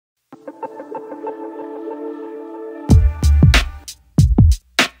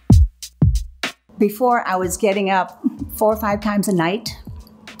Before, I was getting up 4 or 5 times a night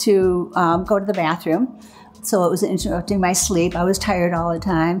to go to the bathroom. So it was interrupting my sleep. I was tired all the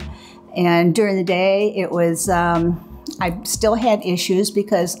time. And during the day, it was, I still had issues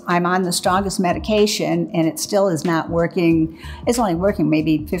because I'm on the strongest medication and it still is not working. It's only working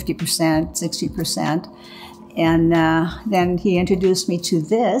maybe 50%, 60%. And then he introduced me to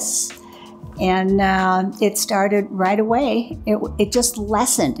this, and it started right away. It just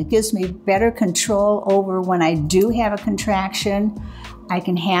lessened. It gives me better control over when I do have a contraction. I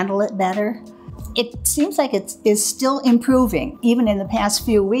can handle it better. It seems like it is still improving. Even in the past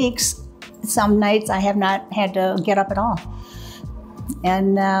few weeks, some nights I have not had to get up at all.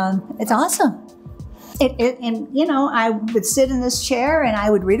 And it's awesome. And you know, I would sit in this chair and I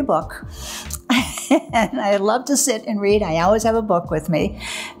would read a book. And I love to sit and read. I always have a book with me.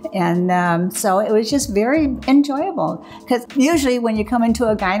 And so it was just very enjoyable. Because usually when you come into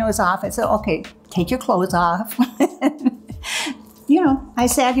a gyno's office, okay, take your clothes off. You know, I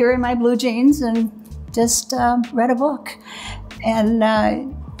sat here in my blue jeans and just read a book. And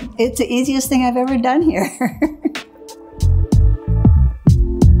it's the easiest thing I've ever done here.